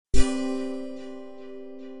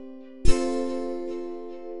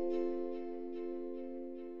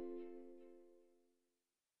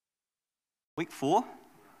week 4?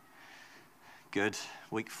 Good,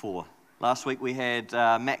 week 4. Last week we had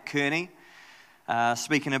Matt Kearney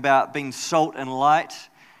speaking about being salt and light,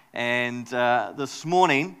 and this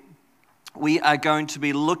morning we are going to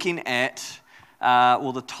be looking at,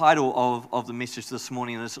 the title of the message this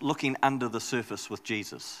morning is Looking Under the Surface with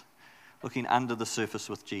Jesus. Looking under the surface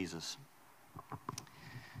with Jesus.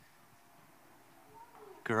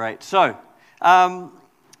 Great. So,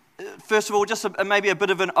 first of all, just maybe a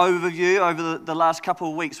bit of an overview. Over the last couple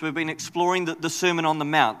of weeks, we've been exploring the Sermon on the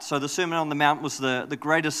Mount. So the Sermon on the Mount was the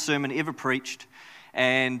greatest sermon ever preached,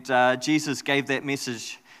 and Jesus gave that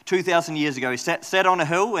message 2,000 years ago. He sat on a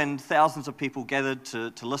hill, and thousands of people gathered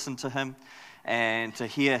to listen to him and to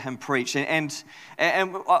hear him preach. And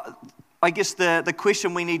I guess the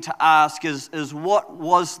question we need to ask is what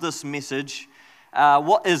was this message?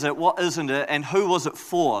 What is it? What isn't it? And who was it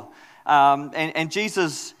for? And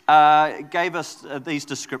Jesus gave us these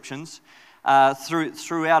descriptions.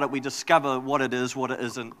 Throughout it, we discover what it is, what it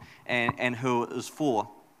isn't, and who it is for.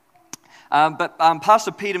 But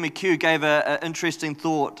Pastor Peter McHugh gave an interesting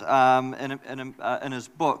thought in his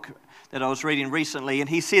book that I was reading recently, and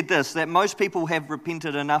he said this, that most people have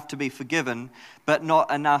repented enough to be forgiven, but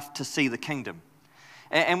not enough to see the kingdom.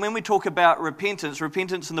 And when we talk about repentance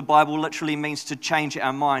in the Bible literally means to change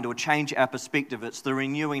our mind or change our perspective. It's the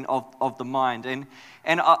renewing of the mind. And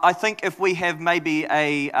I think if we have maybe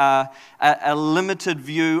a limited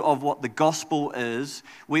view of what the gospel is,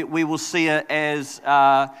 we will see it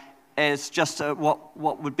as just what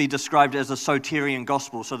would be described as a soterian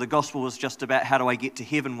gospel. So the gospel is just about how do I get to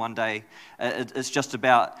heaven one day. It's just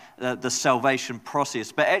about the salvation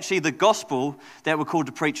process. But actually the gospel that we're called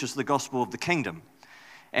to preach is the gospel of the kingdom.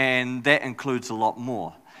 And that includes a lot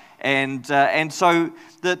more. And so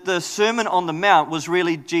the Sermon on the Mount was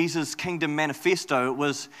really Jesus' kingdom manifesto. It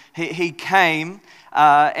was he came,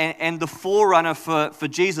 and the forerunner for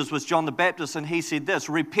Jesus was John the Baptist, and he said this,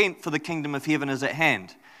 repent for the kingdom of heaven is at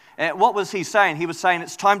hand. What was he saying? He was saying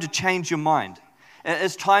it's time to change your mind.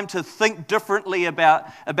 It's time to think differently about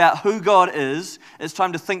who God is. It's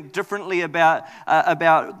time to think differently about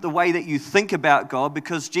the way that you think about God,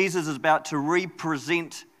 because Jesus is about to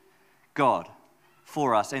represent God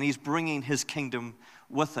for us, and he's bringing his kingdom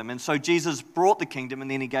with him. And so Jesus brought the kingdom,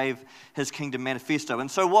 and then he gave his kingdom manifesto.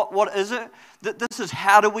 And so what is it? This is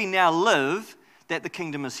how do we now live that the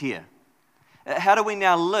kingdom is here? How do we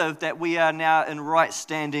now live that we are now in right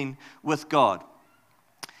standing with God?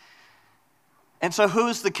 And so who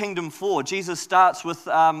is the kingdom for? Jesus starts with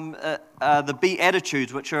the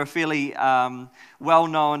Beatitudes, which are a fairly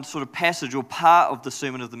well-known sort of passage or part of the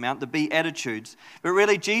Sermon on the Mount, the Beatitudes. But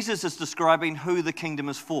really, Jesus is describing who the kingdom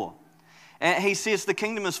is for. And he says the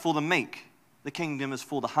kingdom is for the meek. The kingdom is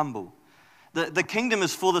for the humble. The kingdom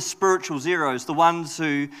is for the spiritual zeros, the ones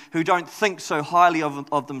who don't think so highly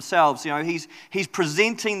of themselves. You know, he's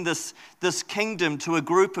presenting this kingdom to a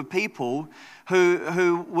group of people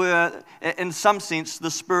who were, in some sense,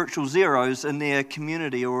 the spiritual zeros in their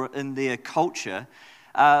community or in their culture,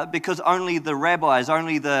 because only the rabbis,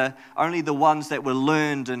 only the ones that were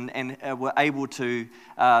learned and were able to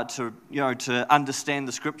understand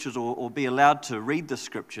the scriptures or be allowed to read the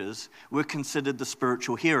scriptures were considered the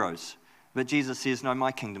spiritual heroes. But Jesus says, no,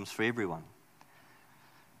 my kingdom's for everyone.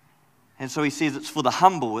 And so he says it's for the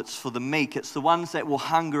humble, it's for the meek, it's the ones that will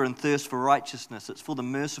hunger and thirst for righteousness, it's for the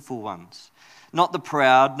merciful ones. Not the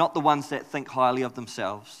proud, not the ones that think highly of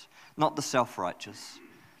themselves, not the self-righteous.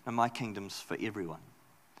 No, my kingdom's for everyone.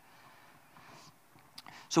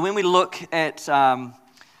 So when we look at the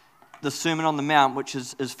Sermon on the Mount, which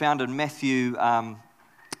is found in Matthew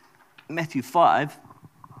 5,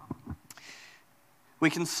 we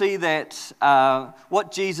can see that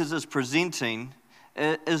what Jesus is presenting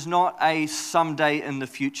is not a someday in the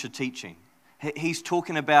future teaching. He's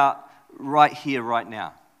talking about right here, right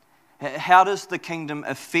now. How does the kingdom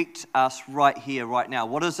affect us right here, right now?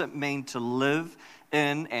 What does it mean to live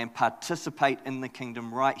in and participate in the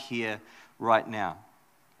kingdom right here, right now?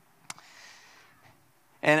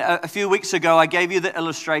 And a few weeks ago, I gave you the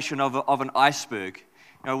illustration of an iceberg.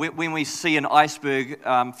 You know, when we see an iceberg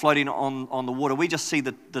floating on the water, we just see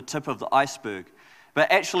the tip of the iceberg.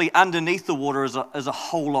 But actually underneath the water is a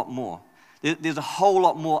whole lot more. There's a whole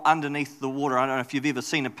lot more underneath the water. I don't know if you've ever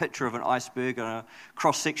seen a picture of an iceberg on a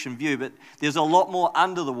cross-section view, but there's a lot more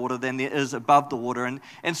under the water than there is above the water.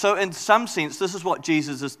 And so in some sense, this is what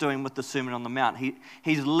Jesus is doing with the Sermon on the Mount.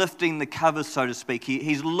 He's lifting the covers, so to speak.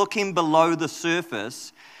 He's looking below the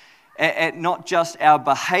surface at not just our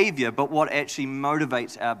behavior, but what actually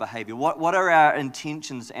motivates our behavior. What are our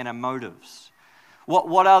intentions and our motives?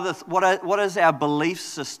 What is our belief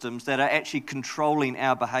systems that are actually controlling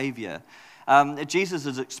our behavior? Jesus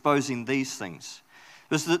is exposing these things.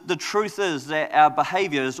 Because the truth is that our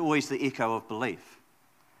behavior is always the echo of belief.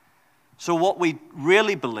 So what we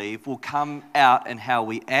really believe will come out in how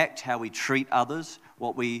we act, how we treat others,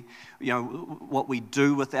 what we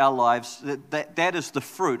do with our lives. That is the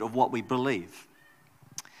fruit of what we believe.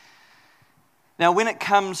 Now, when it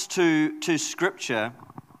comes to Scripture,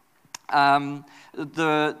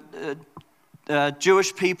 the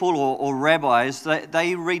Jewish people or rabbis,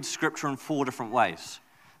 they read Scripture in 4 different ways.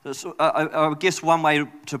 I guess one way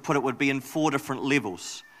to put it would be in 4 different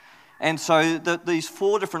levels. And so these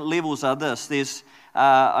 4 different levels are this. There's,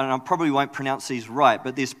 and I probably won't pronounce these right,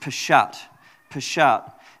 but there's Peshat.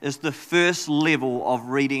 Peshat is the first level of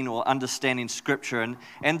reading or understanding Scripture.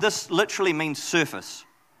 And this literally means surface.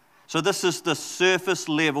 So this is the surface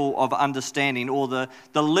level of understanding, or the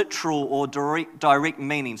literal or direct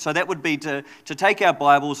meaning. So that would be to take our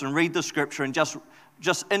Bibles and read the Scripture and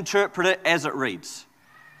just interpret it as it reads.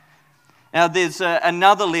 Now there's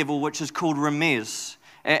another level which is called remez,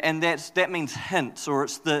 and that means hints, or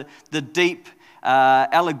it's the deep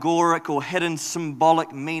allegoric or hidden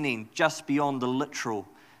symbolic meaning just beyond the literal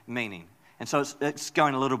meaning. And so it's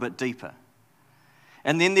going a little bit deeper.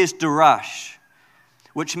 And then there's darash,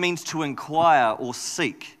 which means to inquire or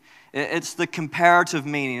seek. It's the comparative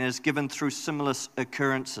meaning as given through similar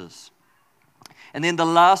occurrences. And then the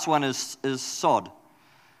last one is sod.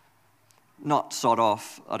 Not sod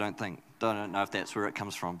off, I don't think. I don't know if that's where it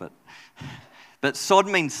comes from, but sod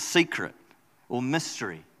means secret or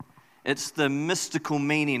mystery. It's the mystical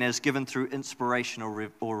meaning as given through inspiration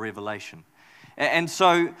or revelation. And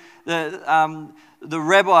so the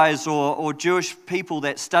rabbis or Jewish people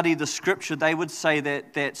that study the Scripture, they would say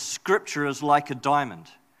that Scripture is like a diamond.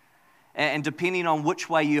 And depending on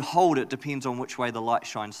which way you hold it, depends on which way the light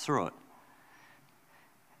shines through it.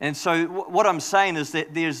 And so what I'm saying is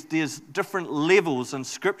that there's different levels in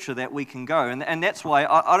Scripture that we can go. And that's why,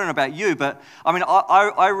 I don't know about you, but I mean,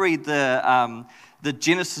 I read the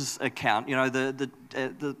Genesis account,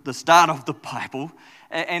 the start of the Bible.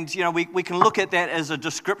 And, we can look at that as a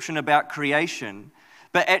description about creation.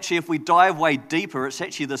 But actually, if we dive way deeper, it's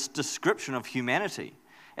actually this description of humanity.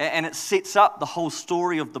 And it sets up the whole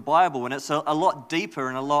story of the Bible. And it's a lot deeper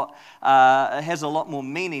and it has a lot more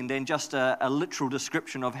meaning than just a literal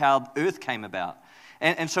description of how earth came about.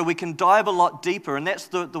 And so we can dive a lot deeper, and that's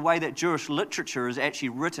the way that Jewish literature is actually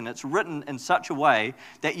written. It's written in such a way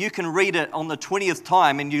that you can read it on the 20th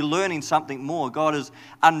time and you're learning something more. God is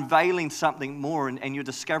unveiling something more, and you're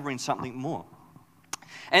discovering something more.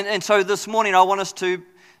 And so this morning I want us to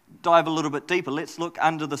dive a little bit deeper. Let's look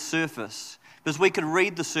under the surface. Because we could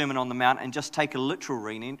read the Sermon on the Mount and just take a literal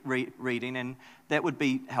reading, and that would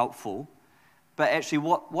be helpful. But actually,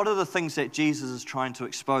 what are the things that Jesus is trying to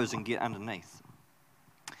expose and get underneath?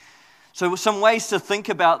 So some ways to think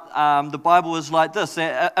about the Bible is like this.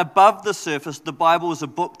 Above the surface, the Bible is a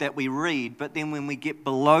book that we read, but then when we get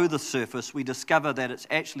below the surface, we discover that it's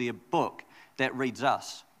actually a book that reads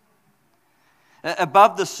us.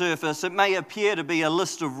 Above the surface, it may appear to be a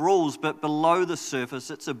list of rules, but below the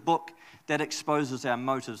surface, it's a book that exposes our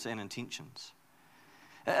motives and intentions.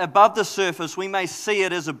 Above the surface, we may see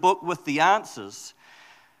it as a book with the answers,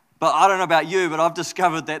 but I don't know about you, but I've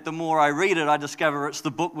discovered that the more I read it, I discover it's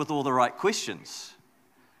the book with all the right questions.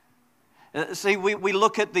 See, we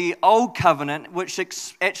look at the Old Covenant, which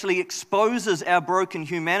actually exposes our broken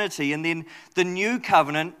humanity, and then the New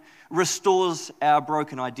Covenant restores our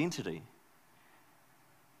broken identity.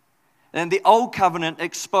 And the Old Covenant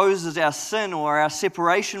exposes our sin or our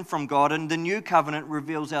separation from God, and the New Covenant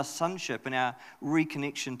reveals our sonship and our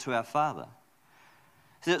reconnection to our Father.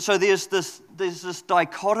 So there's this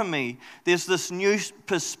dichotomy, there's this new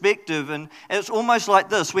perspective, and it's almost like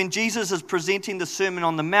this. When Jesus is presenting the Sermon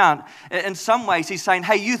on the Mount, in some ways he's saying,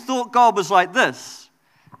 hey, you thought God was like this,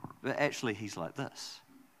 but actually he's like this.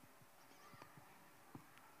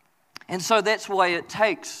 And so that's why it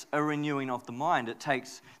takes a renewing of the mind. It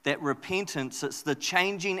takes that repentance. It's the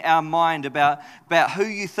changing our mind about who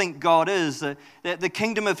you think God is, that the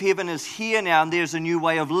kingdom of heaven is here now, and there's a new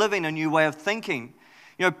way of living, a new way of thinking.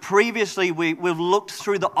 Previously we've looked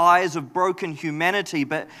through the eyes of broken humanity,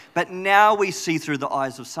 but now we see through the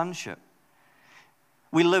eyes of sonship.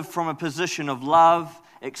 We live from a position of love,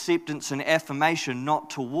 acceptance, and affirmation, not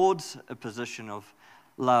towards a position of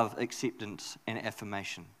love, acceptance, and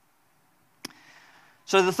affirmation.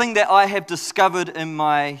 So the thing that I have discovered in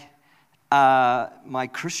my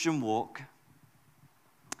Christian walk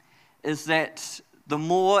is that the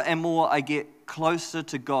more and more I get closer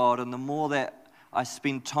to God, and the more that I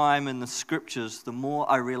spend time in the Scriptures, the more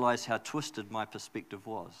I realize how twisted my perspective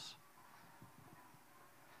was.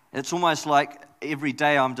 It's almost like every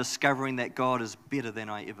day I'm discovering that God is better than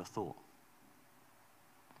I ever thought.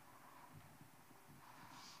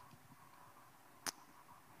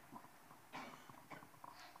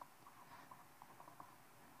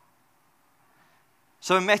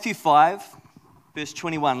 So in Matthew 5, verse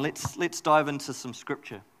 21, let's dive into some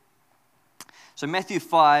scripture. So Matthew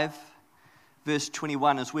 5, verse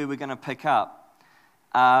 21 is where we're going to pick up.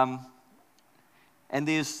 And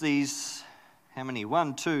there's these, how many?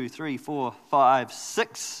 1, 2, 3, 4, 5,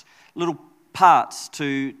 6 little parts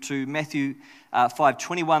to Matthew 5,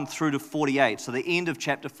 21 through to 48. So the end of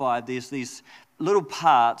chapter 5, there's these little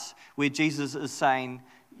parts where Jesus is saying,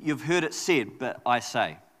 you've heard it said, but I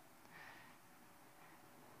say.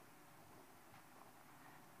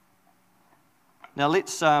 Now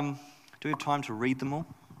let's, do we have time to read them all?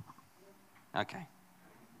 Okay.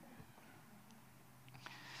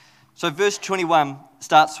 So verse 21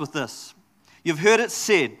 starts with this. You've heard it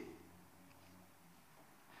said,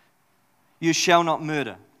 you shall not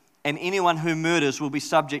murder, and anyone who murders will be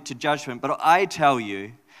subject to judgment. But I tell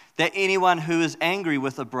you that anyone who is angry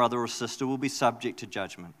with a brother or sister will be subject to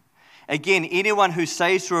judgment. Again, anyone who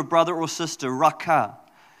says to a brother or sister, Raka,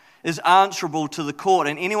 is answerable to the court,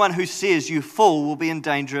 and anyone who says, you fool, will be in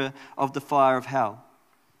danger of the fire of hell.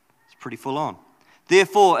 It's pretty full on.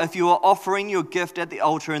 Therefore, if you are offering your gift at the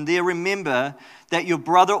altar and there remember that your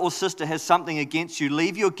brother or sister has something against you,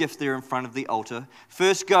 leave your gift there in front of the altar.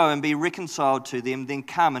 First go and be reconciled to them, then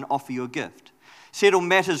come and offer your gift. Settle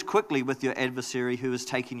matters quickly with your adversary who is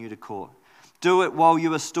taking you to court. Do it while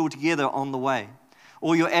you are still together on the way.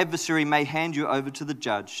 Or your adversary may hand you over to the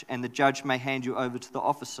judge, and the judge may hand you over to the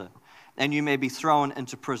officer, and you may be thrown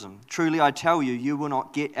into prison. Truly I tell you, you will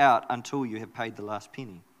not get out until you have paid the last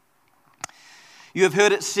penny. You have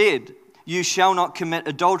heard it said, you shall not commit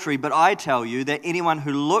adultery, but I tell you that anyone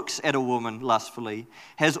who looks at a woman lustfully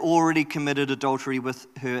has already committed adultery with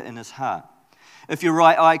her in his heart. If your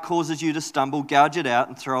right eye causes you to stumble, gouge it out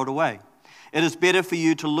and throw it away. It is better for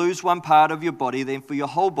you to lose one part of your body than for your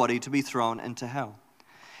whole body to be thrown into hell.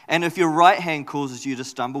 And if your right hand causes you to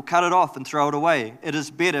stumble, cut it off and throw it away. It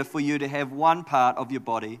is better for you to have one part of your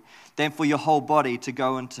body than for your whole body to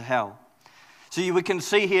go into hell. So we can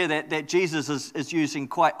see here that Jesus is using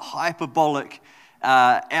quite hyperbolic,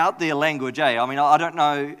 out there language. I mean, I don't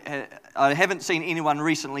know, I haven't seen anyone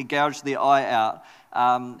recently gouge their eye out.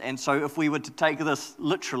 And so if we were to take this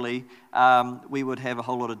literally, we would have a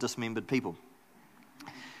whole lot of dismembered people.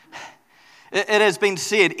 It has been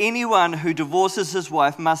said, anyone who divorces his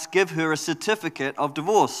wife must give her a certificate of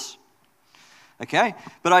divorce. Okay?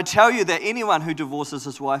 But I tell you that anyone who divorces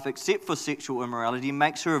his wife except for sexual immorality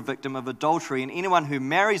makes her a victim of adultery, and anyone who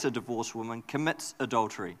marries a divorced woman commits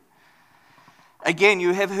adultery. Again,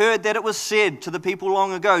 you have heard that it was said to the people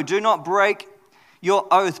long ago, do not break your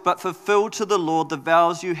oath, but fulfill to the Lord the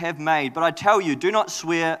vows you have made. But I tell you, do not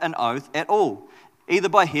swear an oath at all, either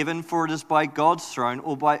by heaven, for it is by God's throne,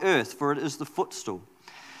 or by earth, for it is the footstool,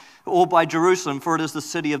 or by Jerusalem, for it is the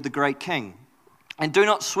city of the great king. And do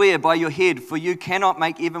not swear by your head, for you cannot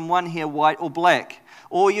make even one hair white or black.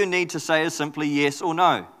 All you need to say is simply yes or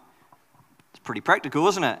no. It's pretty practical,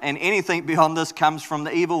 isn't it? And anything beyond this comes from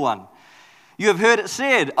the evil one. You have heard it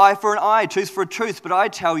said, eye for an eye, tooth for a tooth, but I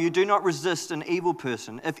tell you, do not resist an evil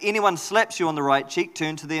person. If anyone slaps you on the right cheek,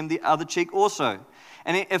 turn to them the other cheek also.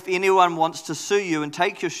 And if anyone wants to sue you and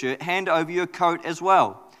take your shirt, hand over your coat as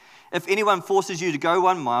well. If anyone forces you to go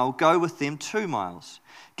 1 mile, go with them 2 miles.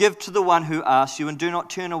 Give to the one who asks you, and do not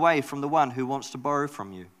turn away from the one who wants to borrow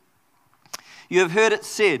from you. You have heard it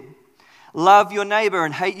said, love your neighbor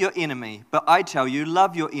and hate your enemy. But I tell you,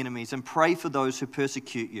 love your enemies and pray for those who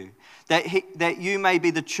persecute you, that you may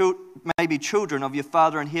be children of your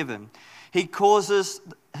Father in heaven. He causes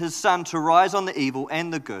his sun to rise on the evil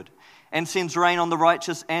and the good, and sends rain on the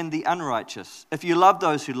righteous and the unrighteous. If you love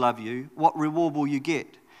those who love you, what reward will you get?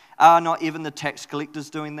 Are not even the tax collectors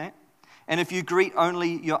doing that? And if you greet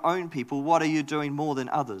only your own people, what are you doing more than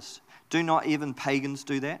others? Do not even pagans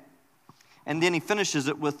do that? And then he finishes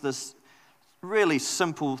it with this really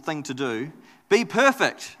simple thing to do. Be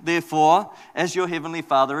perfect, therefore, as your heavenly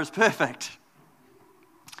Father is perfect.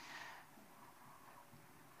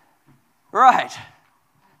 Right.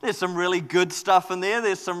 There's some really good stuff in there.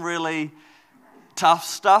 There's some really tough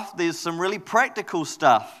stuff. There's some really practical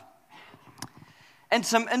stuff. And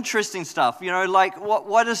some interesting stuff, like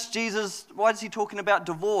why is he talking about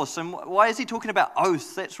divorce? And why is he talking about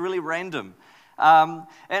oaths? That's really random. And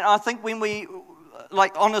I think when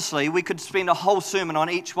honestly, we could spend a whole sermon on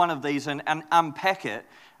each one of these and unpack it.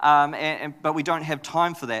 but we don't have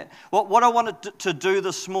time for that. What I wanted to do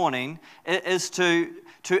this morning is to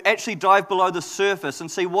actually dive below the surface and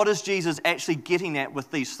see what is Jesus actually getting at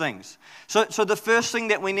with these things. So the first thing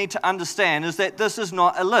that we need to understand is that this is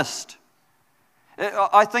not a list.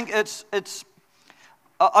 I think it's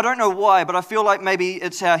I don't know why, but I feel like maybe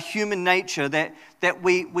it's our human nature that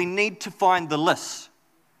we need to find the lists.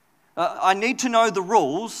 I need to know the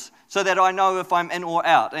rules so that I know if I'm in or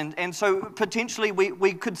out. And so potentially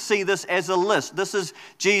we could see this as a list. This is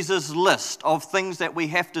Jesus' list of things that we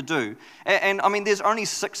have to do. And I mean, there's only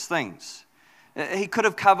 6 things. He could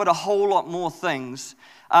have covered a whole lot more things.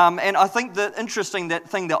 And I think the interesting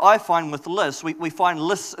thing that I find with lists, we find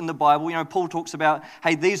lists in the Bible. You know, Paul talks about,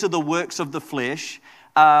 hey, these are the works of the flesh.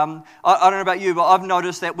 I don't know about you, but I've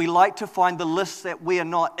noticed that we like to find the lists that we are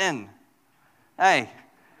not in. Hey,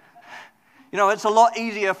 you know, it's a lot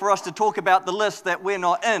easier for us to talk about the list that we're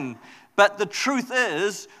not in. But the truth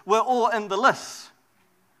is, we're all in the list.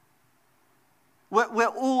 We're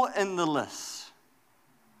all in the list.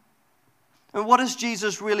 And what is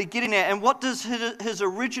Jesus really getting at? And what does his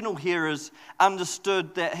original hearers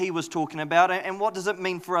understood that he was talking about? And what does it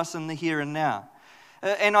mean for us in the here and now?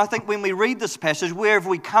 And I think when we read this passage, where have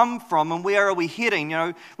we come from and where are we heading? You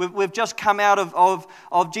know, we've just come out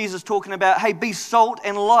of Jesus talking about, hey, be salt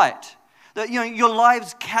and light. That, you know, your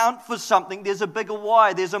lives count for something. There's a bigger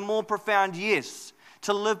why. There's a more profound yes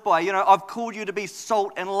to live by. You know, I've called you to be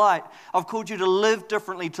salt and light. I've called you to live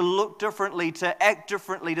differently, to look differently, to act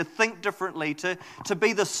differently, to think differently, to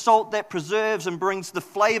be the salt that preserves and brings the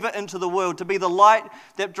flavor into the world, to be the light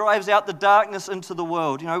that drives out the darkness into the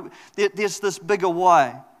world. You know, there's this bigger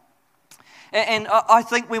why. And I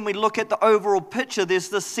think when we look at the overall picture, there's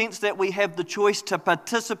this sense that we have the choice to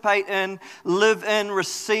participate in, live in,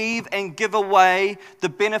 receive, and give away the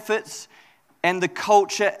benefits and the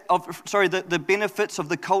culture of, the benefits of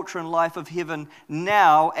the culture and life of heaven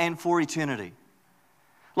now and for eternity.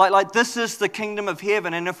 Like this is the kingdom of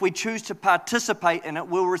heaven, and if we choose to participate in it,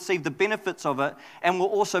 we'll receive the benefits of it, and we'll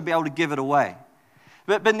also be able to give it away.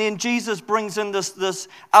 But then Jesus brings in this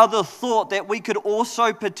other thought that we could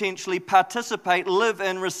also potentially participate, live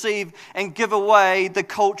in, receive, and give away the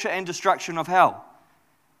culture and destruction of hell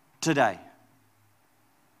today.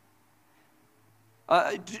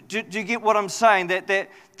 Do you get what I'm saying?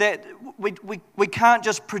 That we can't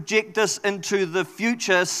just project this into the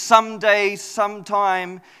future someday,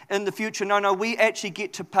 sometime in the future. No, we actually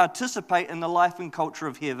get to participate in the life and culture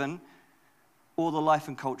of heaven or the life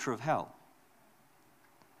and culture of hell.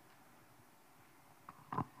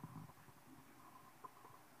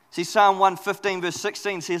 See, Psalm 115 verse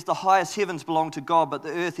 16 says, the highest heavens belong to God, but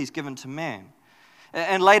the earth He's given to man.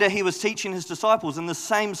 And later he was teaching his disciples in the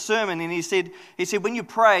same sermon, and he said, when you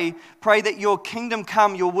pray that your kingdom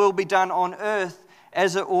come, your will be done on earth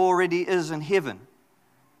as it already is in heaven.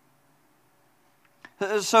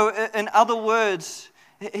 So in other words,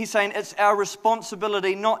 he's saying it's our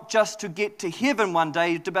responsibility not just to get to heaven one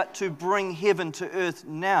day, but to bring heaven to earth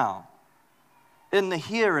now, in the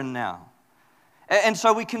here and now. And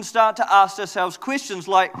so we can start to ask ourselves questions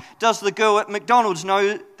like, does the girl at McDonald's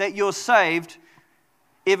know that you're saved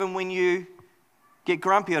even when you get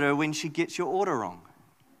grumpy at her when she gets your order wrong?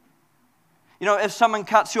 You know, if someone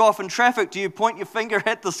cuts you off in traffic, do you point your finger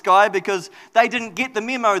at the sky because they didn't get the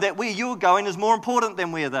memo that where you're going is more important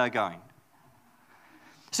than where they're going?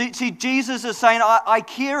 See, Jesus is saying, I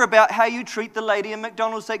care about how you treat the lady in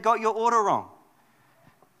McDonald's that got your order wrong.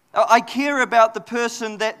 I care about the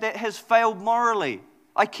person that has failed morally.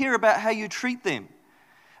 I care about how you treat them.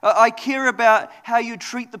 I care about how you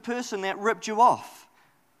treat the person that ripped you off.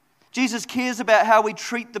 Jesus cares about how we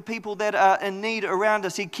treat the people that are in need around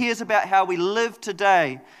us. He cares about how we live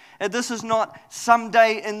today. And this is not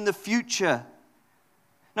someday in the future.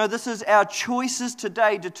 No, this is our choices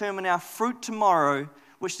today determine our fruit tomorrow,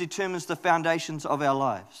 which determines the foundations of our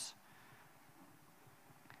lives.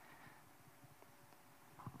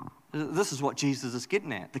 This is what Jesus is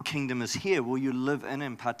getting at. The kingdom is here. Will you live in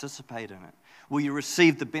and participate in it? Will you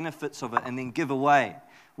receive the benefits of it and then give away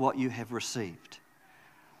what you have received?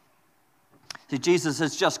 See, Jesus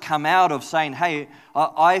has just come out of saying, hey,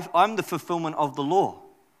 I'm the fulfillment of the law.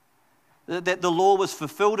 That the law was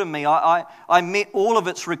fulfilled in me. I met all of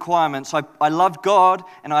its requirements. I loved God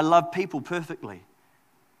and I loved people perfectly.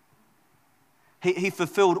 He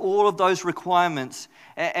fulfilled all of those requirements,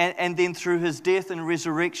 and then through his death and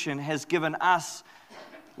resurrection has given us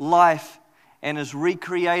life and has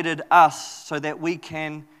recreated us so that we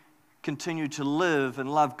can continue to live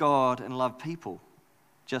and love God and love people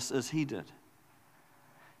just as he did.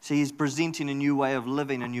 So he's presenting a new way of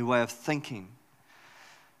living, a new way of thinking.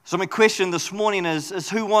 So my question this morning is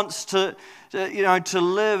who wants to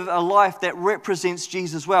live a life that represents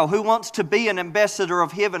Jesus well? Who wants to be an ambassador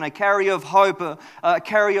of heaven, a carrier of hope, a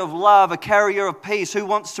carrier of love, a carrier of peace? Who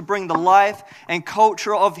wants to bring the life and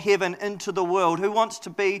culture of heaven into the world? Who wants to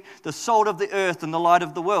be the salt of the earth and the light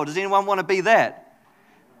of the world? Does anyone want to be that?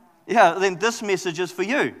 Yeah, then this message is for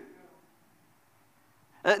you.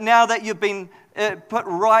 Now that you've been put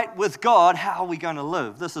right with God, how are we going to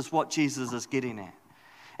live? This is what Jesus is getting at.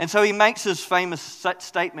 And so he makes his famous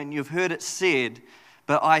statement, you've heard it said,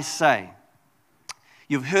 but I say.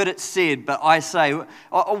 You've heard it said, but I say.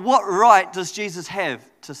 What right does Jesus have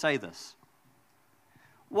to say this?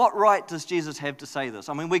 What right does Jesus have to say this?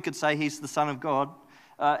 I mean, we could say he's the Son of God.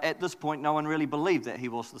 At this point, no one really believed that he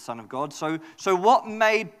was the Son of God. So what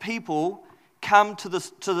made people come to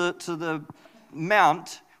the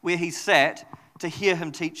mount where he sat to hear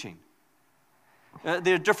him teaching?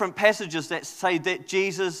 There are different passages that say that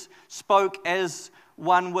Jesus spoke as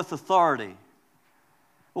one with authority.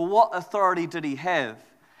 Well, what authority did he have?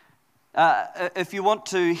 If you want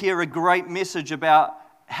to hear a great message about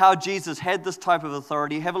how Jesus had this type of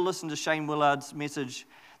authority, have a listen to Shane Willard's message,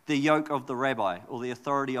 The Yoke of the Rabbi, or the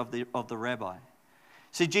authority of the rabbi.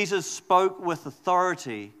 See, Jesus spoke with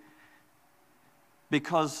authority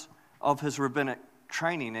because of his rabbinic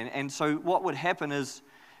training. And so what would happen is,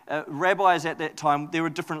 rabbis at that time, there were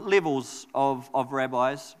different levels of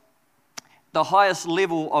rabbis. The highest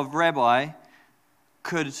level of rabbi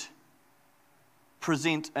could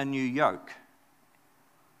present a new yoke.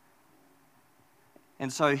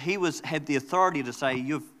 And so he had the authority to say,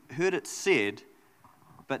 you've heard it said,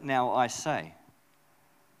 but now I say.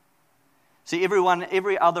 See,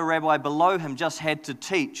 every other rabbi below him just had to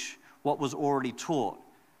teach what was already taught.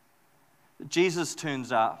 Jesus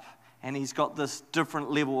turns up, and he's got this different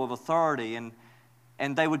level of authority,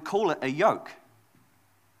 and they would call it a yoke.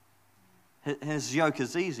 His yoke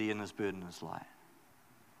is easy and his burden is light.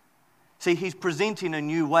 See, he's presenting a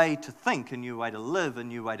new way to think, a new way to live, a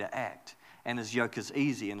new way to act, and his yoke is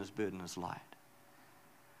easy and his burden is light.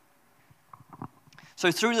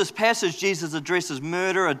 So through this passage, Jesus addresses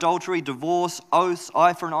murder, adultery, divorce, oaths,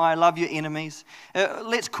 eye for an eye, love your enemies.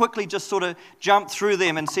 Let's quickly just sort of jump through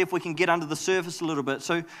them and see if we can get under the surface a little bit.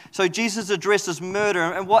 So Jesus addresses murder,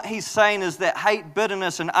 and what he's saying is that hate,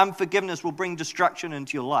 bitterness, and unforgiveness will bring destruction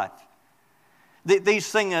into your life. These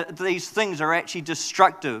things are actually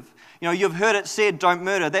destructive. You know, you've heard it said, don't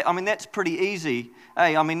murder. That's pretty easy.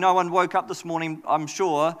 Hey, no one woke up this morning, I'm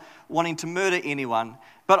sure, wanting to murder anyone.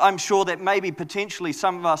 But I'm sure that maybe potentially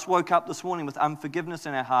some of us woke up this morning with unforgiveness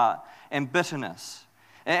in our heart and bitterness.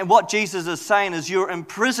 And what Jesus is saying is you're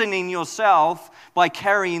imprisoning yourself by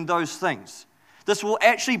carrying those things. This will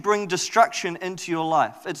actually bring destruction into your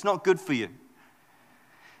life. It's not good for you.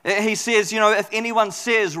 He says, if anyone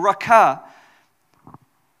says rakah,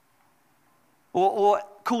 or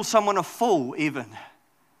call someone a fool even.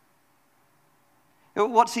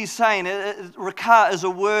 What's he saying? Rakah is a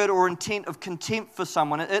word or intent of contempt for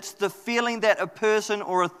someone. It's the feeling that a person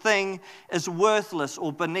or a thing is worthless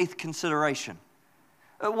or beneath consideration.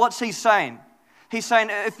 What's he saying? He's saying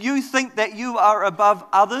if you think that you are above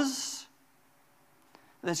others,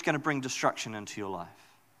 that's going to bring destruction into your life.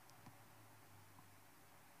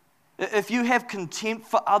 If you have contempt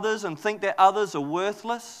for others and think that others are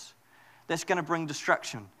worthless, that's going to bring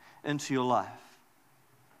destruction into your life.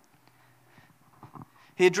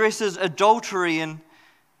 He addresses adultery, and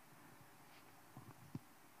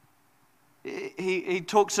he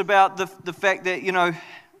talks about the fact that,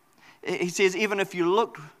 he says, even if you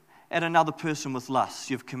look at another person with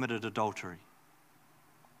lust, you've committed adultery.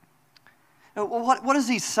 Now, what is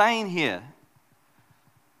he saying here?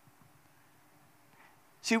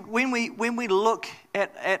 See, when we look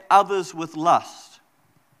at others with lust,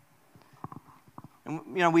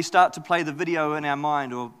 and we start to play the video in our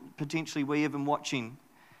mind, or potentially we're even watching,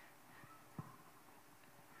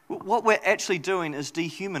 what we're actually doing is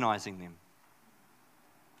dehumanizing them.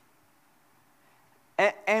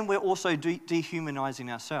 And we're also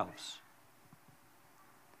dehumanizing ourselves.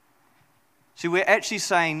 See, we're actually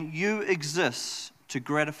saying, you exist to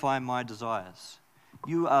gratify my desires.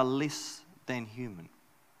 You are less than human.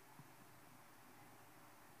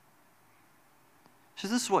 So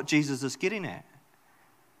this is what Jesus is getting at.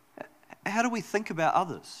 How do we think about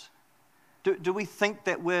others? Do we think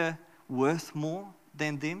that we're worth more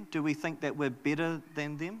than them? Do we think that we're better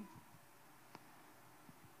than them?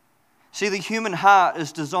 See, the human heart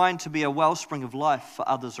is designed to be a wellspring of life for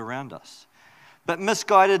others around us. But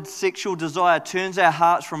misguided sexual desire turns our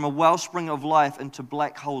hearts from a wellspring of life into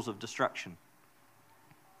black holes of destruction.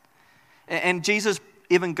 And Jesus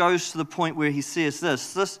even goes to the point where he says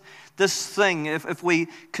this thing, if we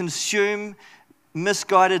consume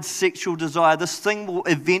misguided sexual desire, this thing will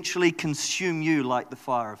eventually consume you like the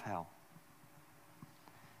fire of hell.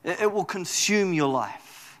 It will consume your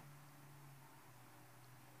life.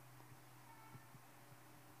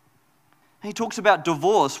 He talks about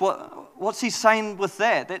divorce. What's he saying with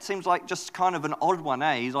that? That seems like just kind of an odd one,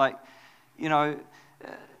 eh? He's like,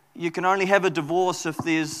 you can only have a divorce if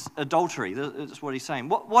there's adultery. That's what he's saying.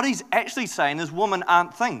 What he's actually saying is women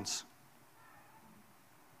aren't things.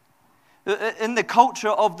 In the culture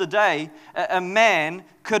of the day, a man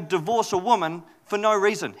could divorce a woman for no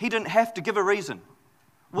reason. He didn't have to give a reason.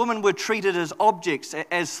 Women were treated as objects,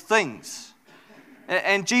 as things.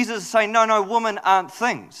 And Jesus is saying, no, women aren't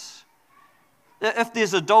things. If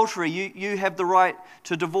there's adultery, you have the right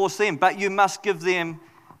to divorce them, but you must give them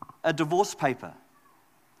a divorce paper.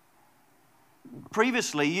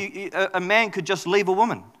 Previously, a man could just leave a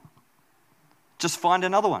woman, just find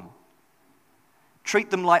another one.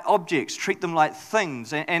 Treat them like objects, treat them like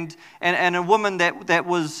things. And a woman that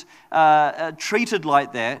was treated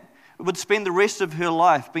like that would spend the rest of her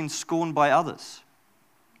life being scorned by others.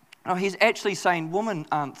 No, he's actually saying women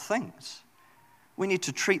aren't things. We need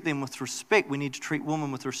to treat them with respect. We need to treat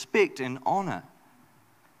women with respect and honor.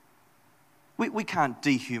 We can't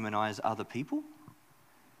dehumanize other people.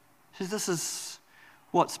 So this is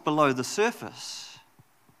what's below the surface.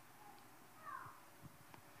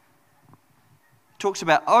 He talks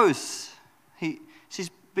about oaths. He says,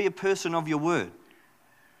 be a person of your word.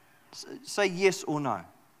 Say yes or no.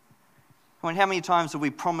 I mean, how many times have we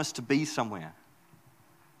promised to be somewhere,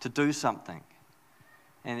 to do something,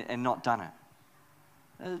 and not done it?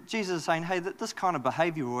 Jesus is saying, hey, this kind of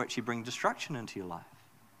behavior will actually bring destruction into your life.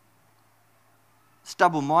 It's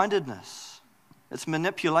double-mindedness. It's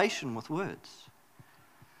manipulation with words.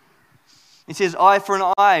 He says, eye for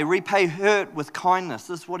an eye, repay hurt with kindness.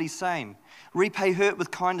 This is what he's saying. Repay hurt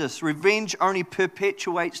with kindness. Revenge only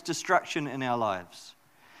perpetuates destruction in our lives.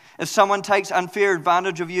 If someone takes unfair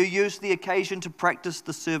advantage of you, use the occasion to practice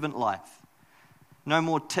the servant life. No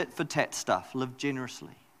more tit-for-tat stuff. Live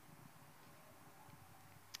generously.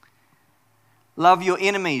 Love your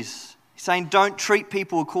enemies. He's saying don't treat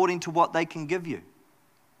people according to what they can give you.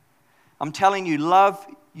 I'm telling you, love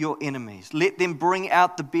your enemies. Let them bring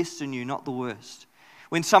out the best in you, not the worst.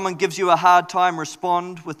 When someone gives you a hard time,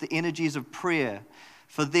 respond with the energies of prayer,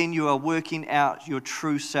 for then you are working out your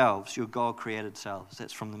true selves, your God-created selves.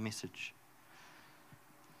 That's from the Message.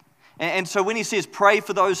 And so when he says pray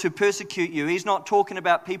for those who persecute you, he's not talking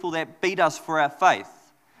about people that beat us for our faith.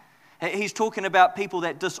 He's talking about people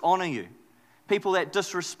that dishonor you, people that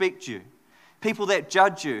disrespect you, people that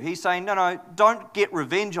judge you. He's saying, no, don't get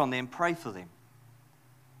revenge on them, pray for them.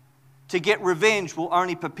 To get revenge will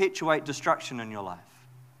only perpetuate destruction in your life.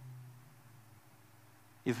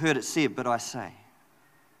 You've heard it said, but I say.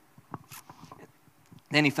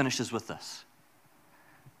 Then he finishes with this.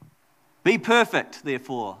 Be perfect,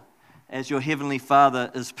 therefore, as your heavenly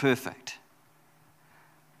Father is perfect.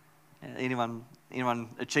 Anyone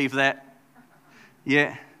achieve that?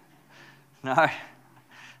 Yeah? No?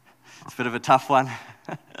 It's a bit of a tough one.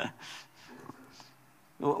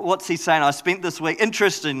 What's he saying? I spent this week,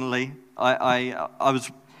 interestingly, I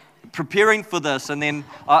was preparing for this, and then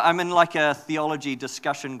I'm in like a theology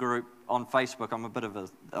discussion group on Facebook. I'm a bit of a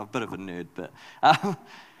nerd, but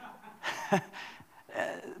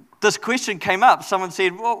this question came up. Someone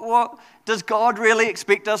said, "What does God really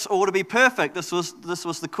expect us all to be perfect?" This was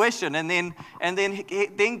the question, and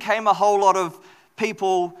then came a whole lot of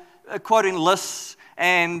people quoting lists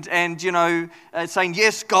and saying,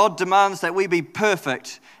 yes, God demands that we be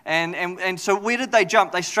perfect. And so where did they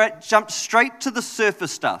jump? They jumped straight to the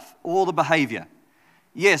surface stuff, all the behavior.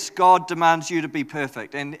 Yes, God demands you to be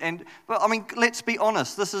perfect. But I mean, let's be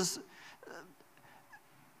honest. This is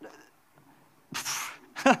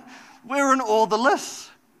we're in all the lists.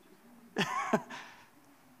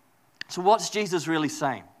 So what's Jesus really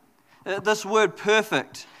saying? This word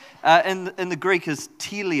perfect in the Greek is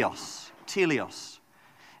teleos.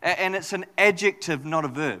 And it's an adjective, not a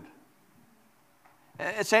verb.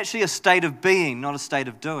 It's actually a state of being, not a state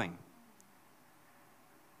of doing.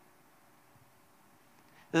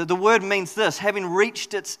 The word means this: having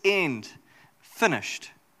reached its end, finished.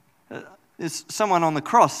 Someone on the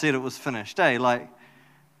cross said it was finished, eh? Like,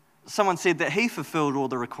 someone said that he fulfilled all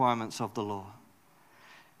the requirements of the law.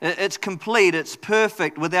 It's complete, it's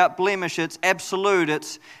perfect, without blemish, it's absolute,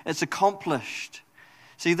 it's accomplished.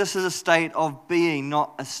 See, this is a state of being,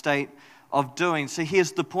 not a state of doing. So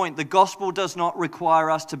here's the point. The gospel does not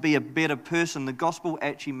require us to be a better person. The gospel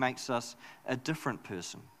actually makes us a different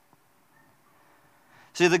person.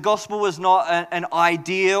 See, the gospel is not an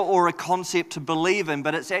idea or a concept to believe in,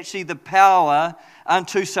 but it's actually the power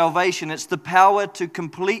unto salvation. It's the power to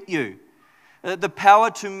complete you, the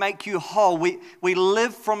power to make you whole. We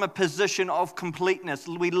live from a position of completeness.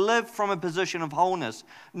 We live from a position of wholeness,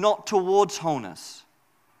 not towards wholeness.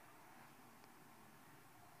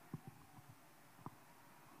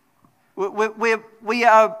 We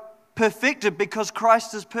are perfected because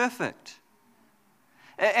Christ is perfect.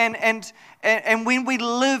 And when we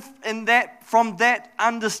live in that, from that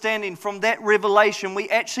understanding, from that revelation,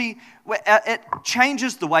 it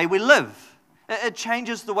changes the way we live. It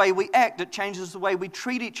changes the way we act. It changes the way we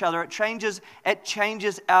treat each other. It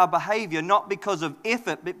changes our behavior, not because of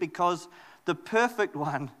effort, but because the perfect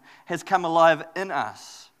one has come alive in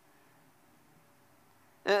us.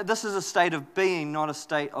 This is a state of being, not a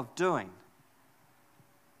state of doing.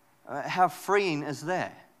 How freeing is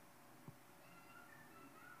that?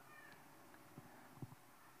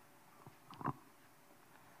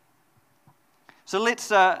 So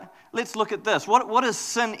let's look at this. What is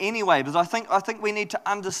sin anyway? Because I think we need to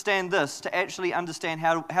understand this to actually understand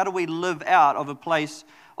how do we live out of a place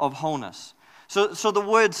of wholeness. So the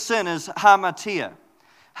word sin is hamartia,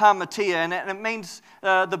 and it means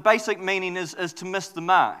the basic meaning is to miss the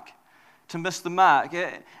mark. To miss the mark.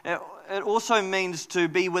 It also means to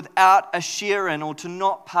be without a share in or to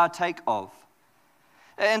not partake of.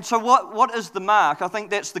 And so what is the mark? I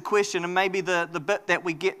think that's the question, and maybe the bit that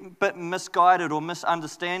we get a bit misguided or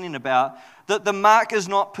misunderstanding about, that the mark is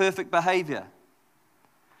not perfect behavior.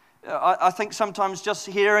 I think sometimes just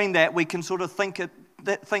hearing that, we can sort of think of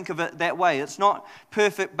it that way. It's not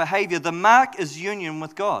perfect behavior. The mark is union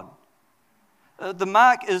with God. The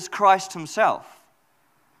mark is Christ himself.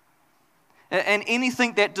 And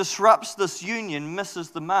anything that disrupts this union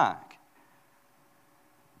misses the mark.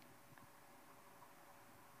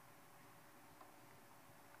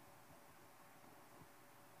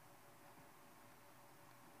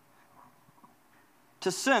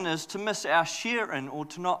 To sin is to miss our share in or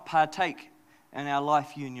to not partake in our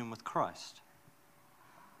life union with Christ.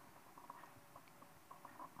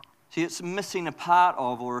 See, it's missing a part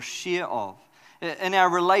of or a share of. In our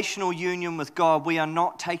relational union with God, we are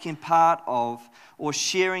not taking part of or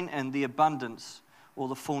sharing in the abundance or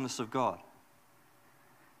the fullness of God.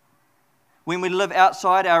 When we live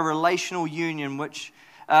outside our relational union, which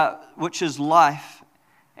is life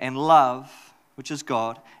and love, which is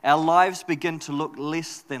God, our lives begin to look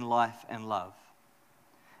less than life and love.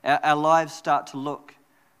 Our lives start to look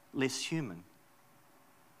less human.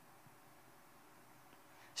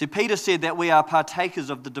 See, Peter said that we are partakers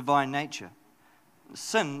of the divine nature.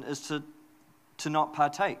 Sin is to not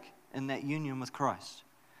partake in that union with Christ.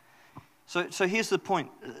 So here's the point.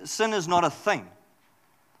 Sin is not a thing.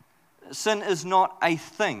 Sin is not a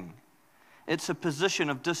thing. It's a position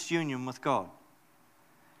of disunion with God.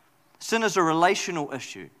 Sin is a relational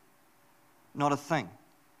issue, not a thing.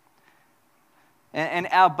 And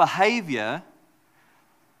our behavior,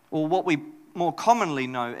 or what we more commonly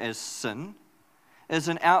know as sin, is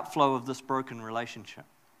an outflow of this broken relationship.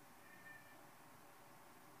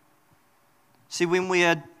 See, when we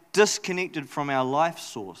are disconnected from our life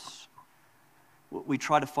source, we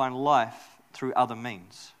try to find life through other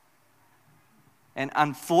means. And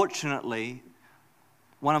unfortunately,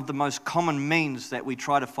 one of the most common means that we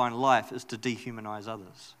try to find life is to dehumanize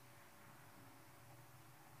others.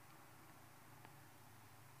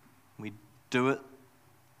 We do it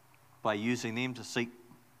by using them to seek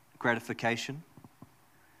gratification.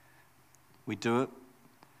 We do it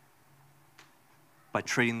by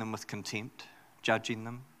treating them with contempt, judging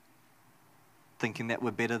them, thinking that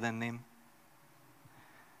we're better than them.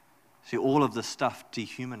 See, all of this stuff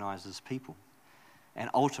dehumanizes people. And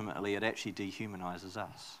ultimately, it actually dehumanizes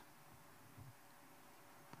us.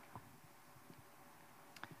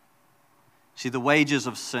 See, the wages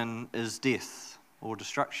of sin is death or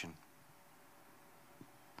destruction.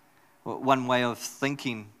 One way of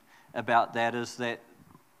thinking about that is that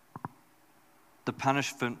the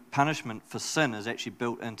punishment for sin is actually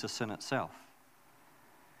built into sin itself.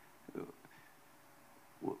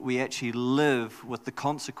 We actually live with the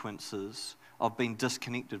consequences of being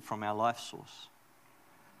disconnected from our life source.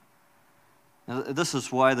 Now, this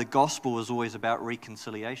is why the gospel is always about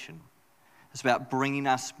reconciliation. It's about bringing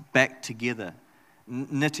us back together,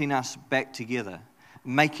 knitting us back together,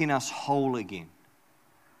 making us whole again.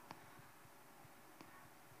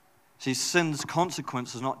 See, sin's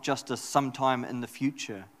consequence is not just a sometime in the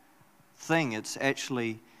future thing. It's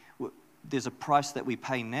actually, there's a price that we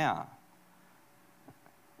pay now.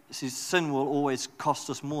 See, sin will always cost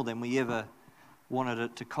us more than we ever wanted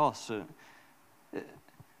it to cost.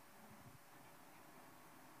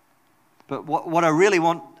 But what I really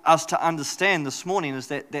want us to understand this morning is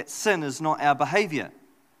that sin is not our behavior.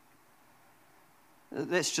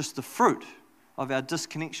 That's just the fruit of our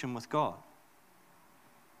disconnection with God.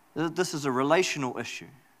 This is a relational issue.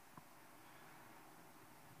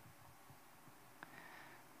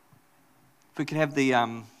 If we could have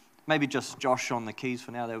the, maybe just Josh on the keys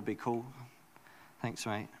for now, that would be cool. Thanks,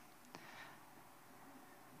 mate.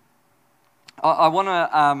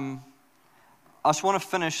 I just want to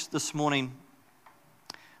finish this morning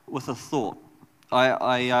with a thought.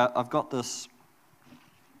 I've got this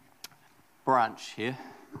branch here,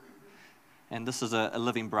 and this is a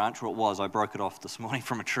living branch, or it was. I broke it off this morning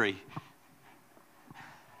from a tree.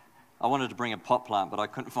 I wanted to bring a pot plant, but I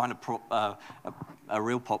couldn't find a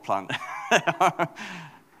real pot plant,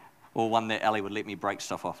 or one that Ellie would let me break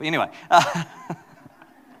stuff off. Anyway, I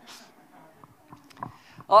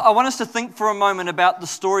want us to think for a moment about the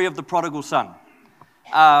story of the prodigal son.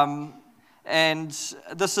 And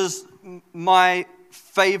this is my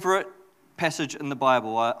favorite passage in the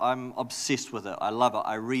Bible. I'm obsessed with it. I love it.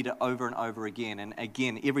 I read it over and over again. And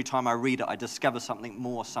again, every time I read it, I discover something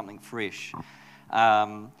more, something fresh.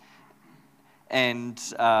 To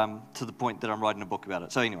the point that I'm writing a book about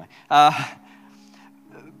it. So anyway, but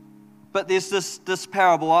there's this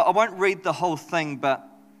parable. I won't read the whole thing, but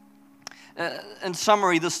in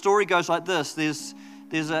summary, the story goes like this. There's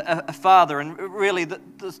a father, and really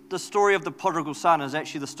the story of the prodigal son is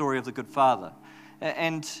actually the story of the good father.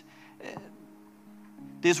 And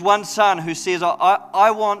there's one son who says,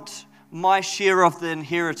 I want my share of the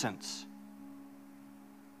inheritance.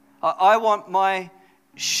 I want my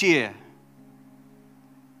share.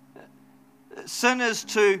 Sin is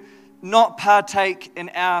to not partake in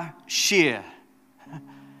our share.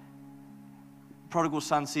 Prodigal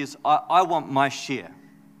son says, I want my share.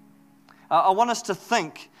 I want us to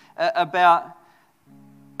think about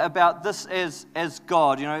this as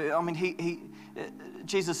God. You know, I mean,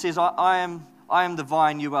 Jesus says, I am the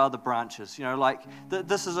vine, you are the branches. You know, like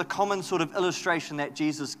this is a common sort of illustration that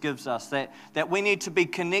Jesus gives us, that we need to be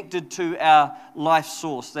connected to our life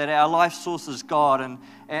source, that our life source is God,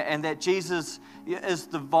 and that Jesus is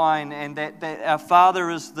the vine, and that our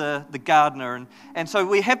Father is the gardener. And so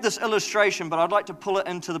we have this illustration, but I'd like to pull it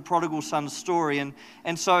into the prodigal son's story.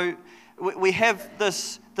 And so we have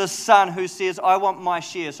this son who says, I want my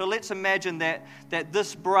share. So let's imagine that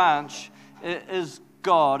this branch is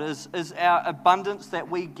God, is our abundance that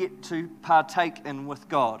we get to partake in with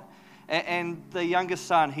God. And the youngest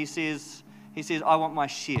son, he says, I want my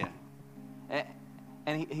share.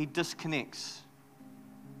 And he disconnects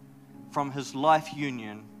from his life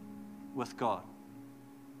union with God.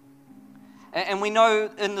 And we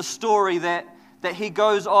know in the story that he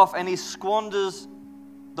goes off and he squanders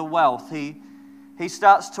the wealth. He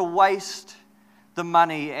starts to waste the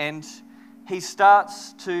money, and he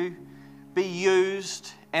starts to be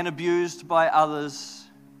used and abused by others.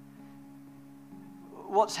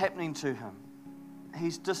 What's happening to him?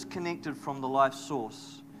 He's disconnected from the life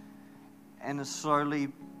source and is slowly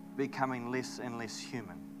becoming less and less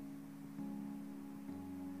human.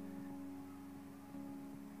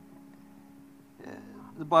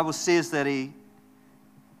 The Bible says that he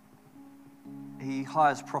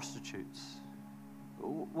hires prostitutes.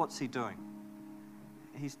 What's he doing?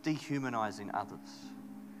 He's dehumanizing others.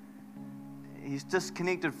 He's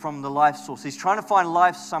disconnected from the life source. He's trying to find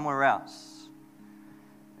life somewhere else.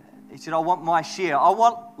 He said, I want my share. I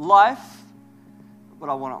want life, but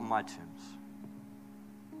I want it on my terms.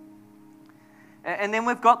 And then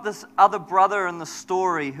we've got this other brother in the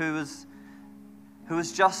story who is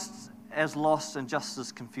just as lost and just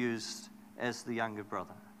as confused as the younger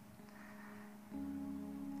brother.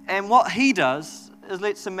 And what he does is,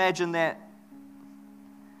 let's imagine that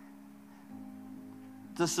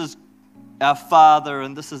this is our Father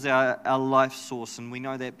and this is our life source, and we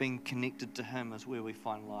know that being connected to Him is where we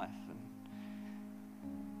find life.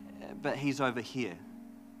 But He's over here.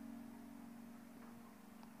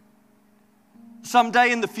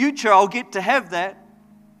 Someday in the future, I'll get to have that.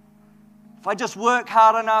 If I just work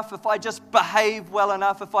hard enough, if I just behave well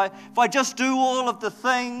enough, if I just do all of the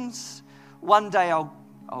things, one day I'll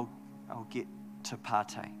get to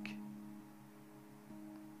partake.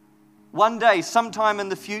 One day, sometime in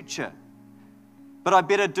the future, but I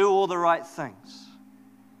better do all the right things.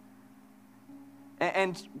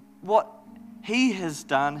 And what he has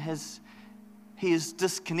done he has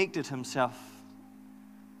disconnected himself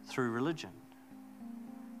through religion.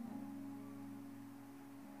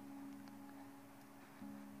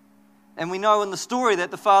 And we know in the story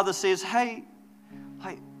that the father says, hey,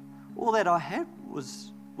 all that I had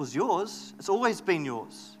was yours. It's always been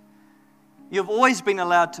yours. You've always been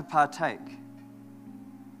allowed to partake.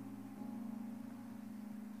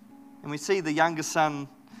 And we see the younger son,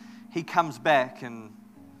 he comes back and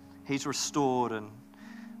he's restored, and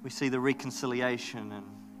we see the reconciliation. And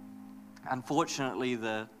unfortunately,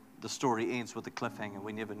 the story ends with a cliffhanger.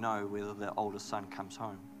 We never know whether the older son comes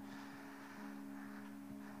home.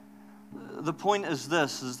 The point is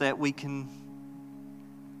this, is that we can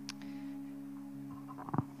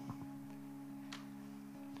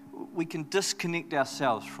disconnect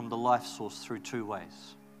ourselves from the life source through two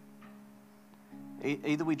ways.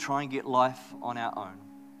 Either we try and get life on our own,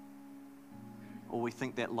 or we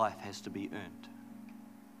think that life has to be earned.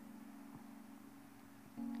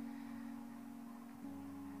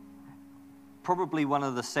 Probably one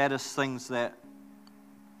of the saddest things that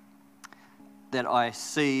I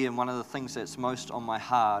see, and one of the things that's most on my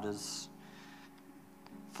heart, is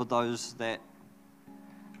for those that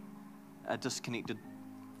are disconnected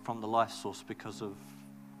from the life source because of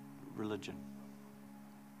religion.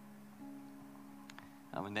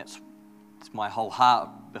 I mean, it's my whole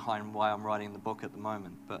heart behind why I'm writing the book at the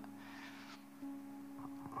moment. But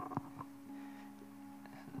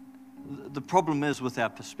the problem is with our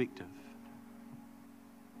perspective.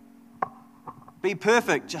 Be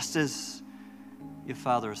perfect just as your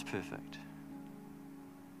Father is perfect.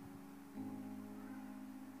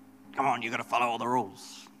 Come on, you've got to follow all the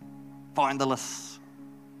rules. Find the lists.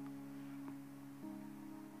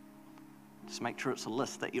 Just make sure it's a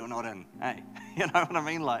list that you're not in. Hey, you know what I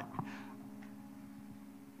mean? Like,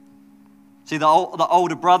 see, the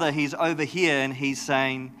older brother, he's over here and he's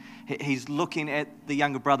saying, he's looking at the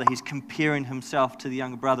younger brother. He's comparing himself to the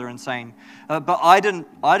younger brother and saying, but I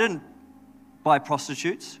didn't buy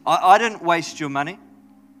prostitutes. I didn't waste your money.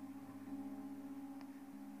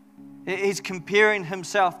 He's comparing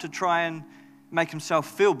himself to try and make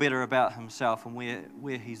himself feel better about himself and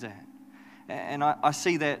where he's at. And I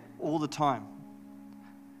see that all the time.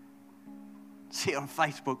 See it on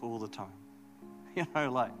Facebook all the time. You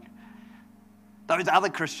know, like, those other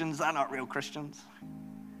Christians, they're not real Christians.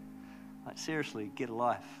 Like, seriously, get a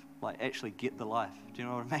life. Like, actually get the life. Do you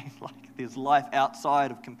know what I mean? Like, there's life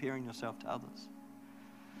outside of comparing yourself to others.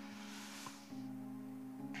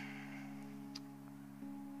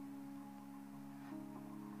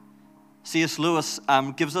 C.S. Lewis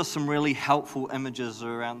gives us some really helpful images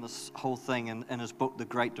around this whole thing in his book, The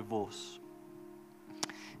Great Divorce.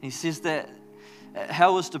 He says that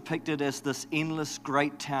hell is depicted as this endless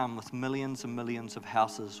great town with millions and millions of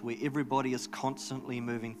houses where everybody is constantly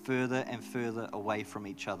moving further and further away from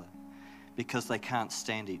each other because they can't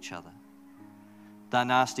stand each other. They're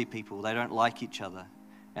nasty people, they don't like each other,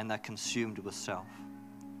 and they're consumed with self.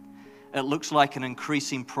 It looks like an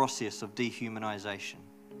increasing process of dehumanization.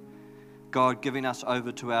 God giving us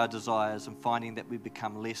over to our desires and finding that we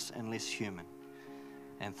become less and less human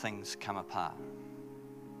and things come apart.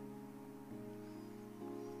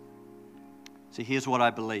 See, here's what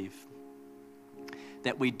I believe.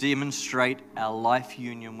 That we demonstrate our life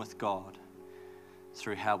union with God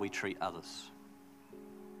through how we treat others.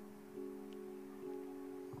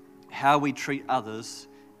 How we treat others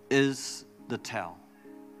is the tell.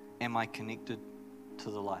 Am I connected to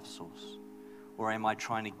the life source? Or am I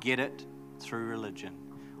trying to get it through religion?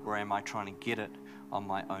 Or am I trying to get it on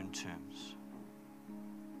my own terms?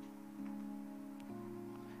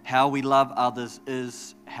 How we love others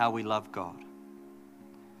is how we love God.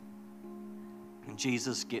 And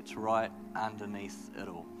Jesus gets right underneath it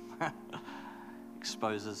all.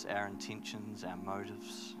 Exposes our intentions, our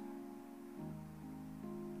motives.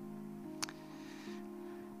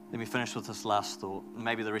 Let me finish with this last thought.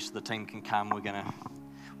 Maybe the rest of the team can come.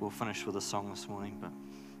 We'll finish with a song this morning. But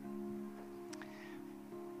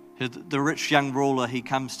the rich young ruler, he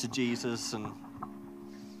comes to Jesus and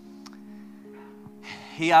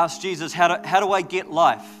he asks Jesus, how do I get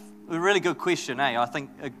life? A really good question, eh? I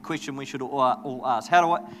think a question we should all ask.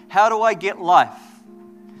 How do I get life?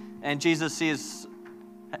 And Jesus says,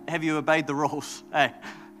 have you obeyed the rules? Hey,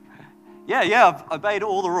 yeah, I've obeyed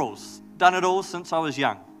all the rules. Done it all since I was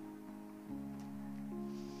young.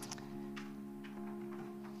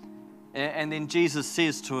 And then Jesus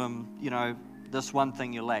says to him, you know, this one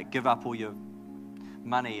thing you lack, give up all your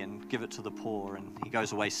money and give it to the poor. And he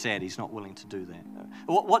goes away sad. He's not willing to do that.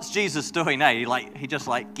 What's Jesus doing, eh? He just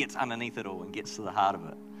gets underneath it all and gets to the heart of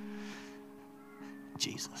it.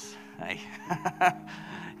 Jesus, eh?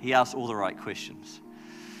 He asks all the right questions.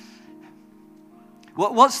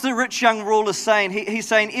 What's the rich young ruler saying? He's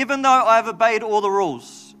saying, even though I've obeyed all the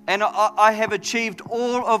rules and I have achieved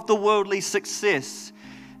all of the worldly success,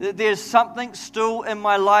 there's something still in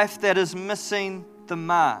my life that is missing the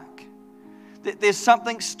mark. There's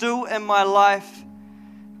something still in my life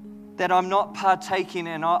that I'm not partaking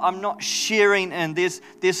in, I'm not sharing in.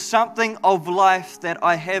 There's something of life that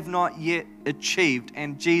I have not yet achieved.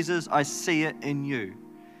 And Jesus, I see it in you.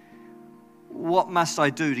 What must I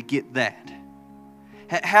do to get that?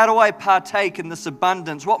 How do I partake in this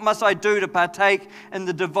abundance? What must I do to partake in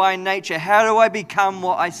the divine nature? How do I become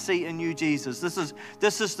what I see in you, Jesus?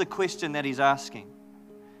 This is the question that he's asking.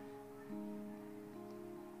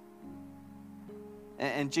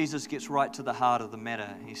 And Jesus gets right to the heart of the matter.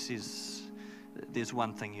 He says, there's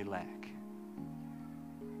one thing you lack.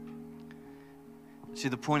 See,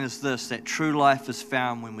 the point is this, that true life is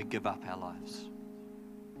found when we give up our lives.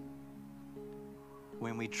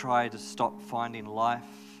 When we try to stop finding life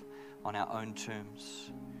on our own terms.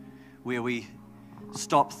 Where we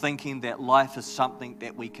stop thinking that life is something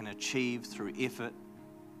that we can achieve through effort.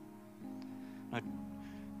 No,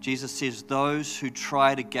 Jesus says, those who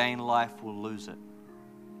try to gain life will lose it.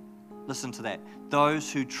 Listen to that.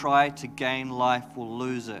 Those who try to gain life will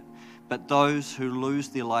lose it, but those who lose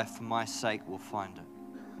their life for my sake will find it.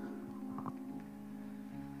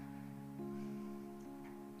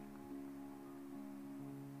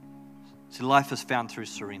 See, life is found through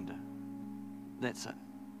surrender. That's it.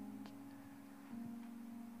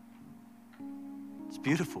 It's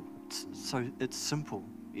beautiful. It's simple,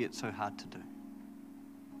 yet so hard to do.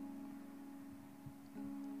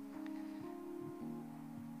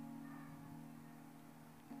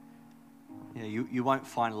 Yeah, you won't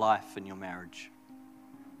find life in your marriage.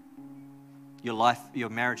 Your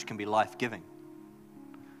marriage can be life-giving,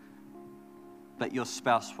 but your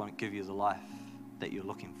spouse won't give you the life that you're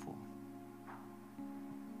looking for.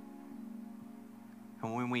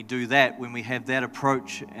 And when we do that, when we have that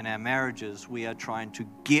approach in our marriages, we are trying to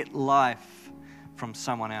get life from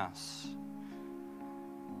someone else.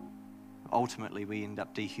 Ultimately, we end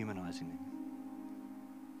up dehumanizing them.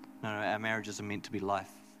 No, our marriages are meant to be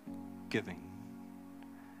life-giving.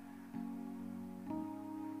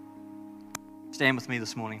 Stand with me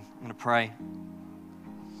this morning. I'm going to pray.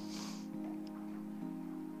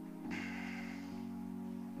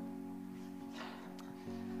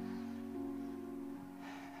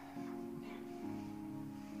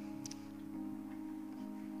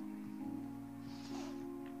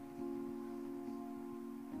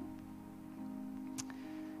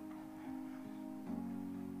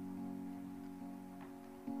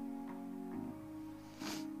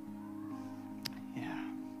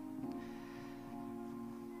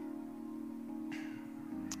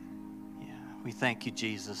 We thank you,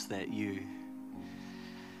 Jesus, that you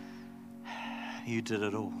did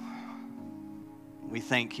it all. We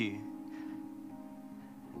thank you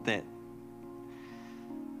that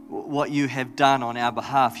what you have done on our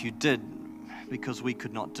behalf, you did because we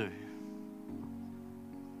could not do.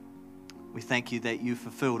 We thank you that you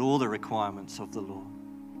fulfilled all the requirements of the law.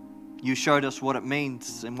 You showed us what it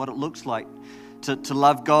means and what it looks like to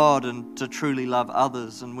love God and to truly love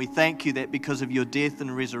others. And we thank you that because of your death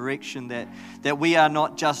and resurrection, that we are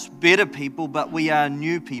not just better people, but we are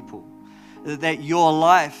new people. That your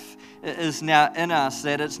life is now in us,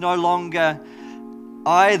 that it's no longer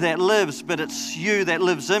I that lives, but it's you that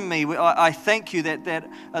lives in me. I thank you that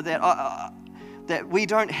we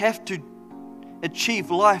don't have to achieve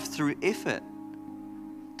life through effort,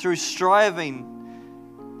 through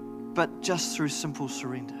striving, but just through simple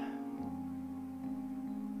surrender.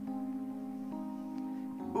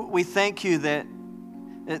 We thank you that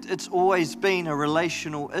it's always been a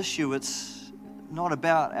relational issue. It's not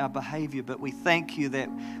about our behavior, but we thank you that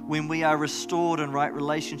when we are restored in right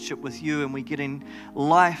relationship with you and we get in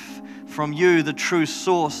life from you, the true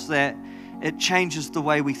source, that it changes the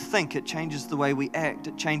way we think, it changes the way we act,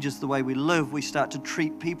 it changes the way we live. We start to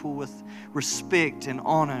treat people with respect and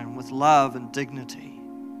honor and with love and dignity.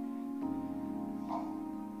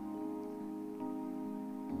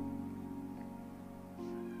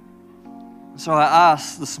 So I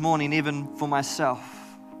ask this morning, even for myself,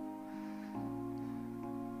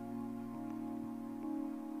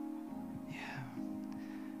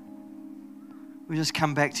 we just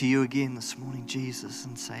come back to you again this morning, Jesus,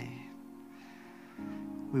 and say,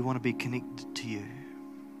 we want to be connected to you.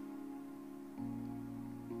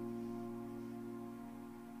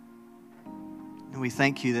 And we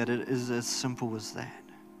thank you that it is as simple as that.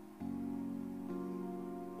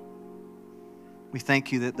 We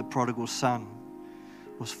thank you that the prodigal son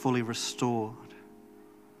was fully restored.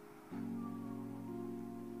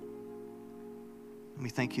 And we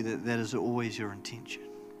thank you that that is always your intention.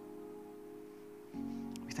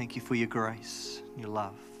 We thank you for your grace, and your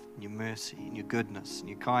love, and your mercy, and your goodness, and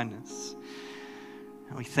your kindness.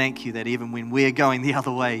 And we thank you that even when we're going the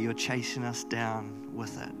other way, you're chasing us down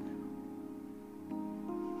with it.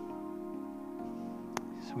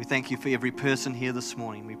 So we thank you for every person here this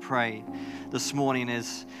morning. We pray this morning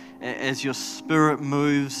as your Spirit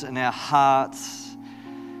moves in our hearts,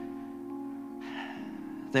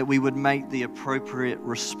 that we would make the appropriate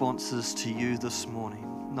responses to you this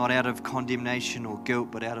morning, not out of condemnation or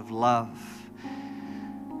guilt, but out of love.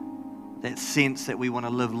 That sense that we want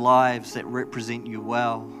to live lives that represent you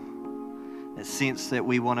well. That sense that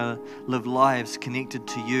we want to live lives connected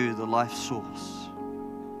to you, the life source.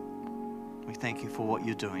 We thank you for what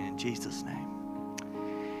you're doing in Jesus' name.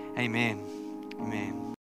 Amen. Amen.